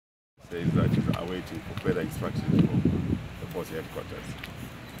says that she's awaiting for further instructions from the force headquarters.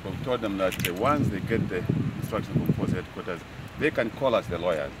 We've told them that once they get the instructions from force headquarters, they can call us, the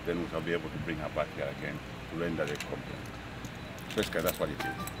lawyers, then we shall be able to bring her back here again to render the complaint. Basically, that's what it is.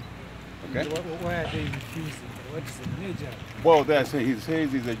 Okay? Why are they refusing? What is the major? Well, he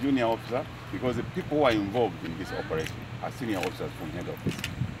says he's a junior officer because the people who are involved in this operation are senior officers from head office.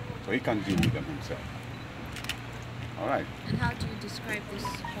 So he can deal with them himself. All right. And how do you describe this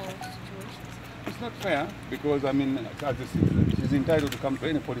whole situation? It's not fair because, I mean, as a citizen, she's entitled to come to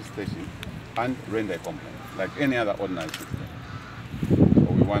any police station and render a complaint, like any other ordinary citizen.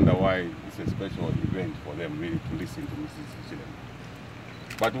 So we wonder why it's a special event for them really to listen to Mrs.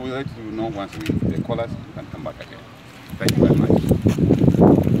 Hichilema. But we'll let you know once they call us, you can come back again. Thank you very much.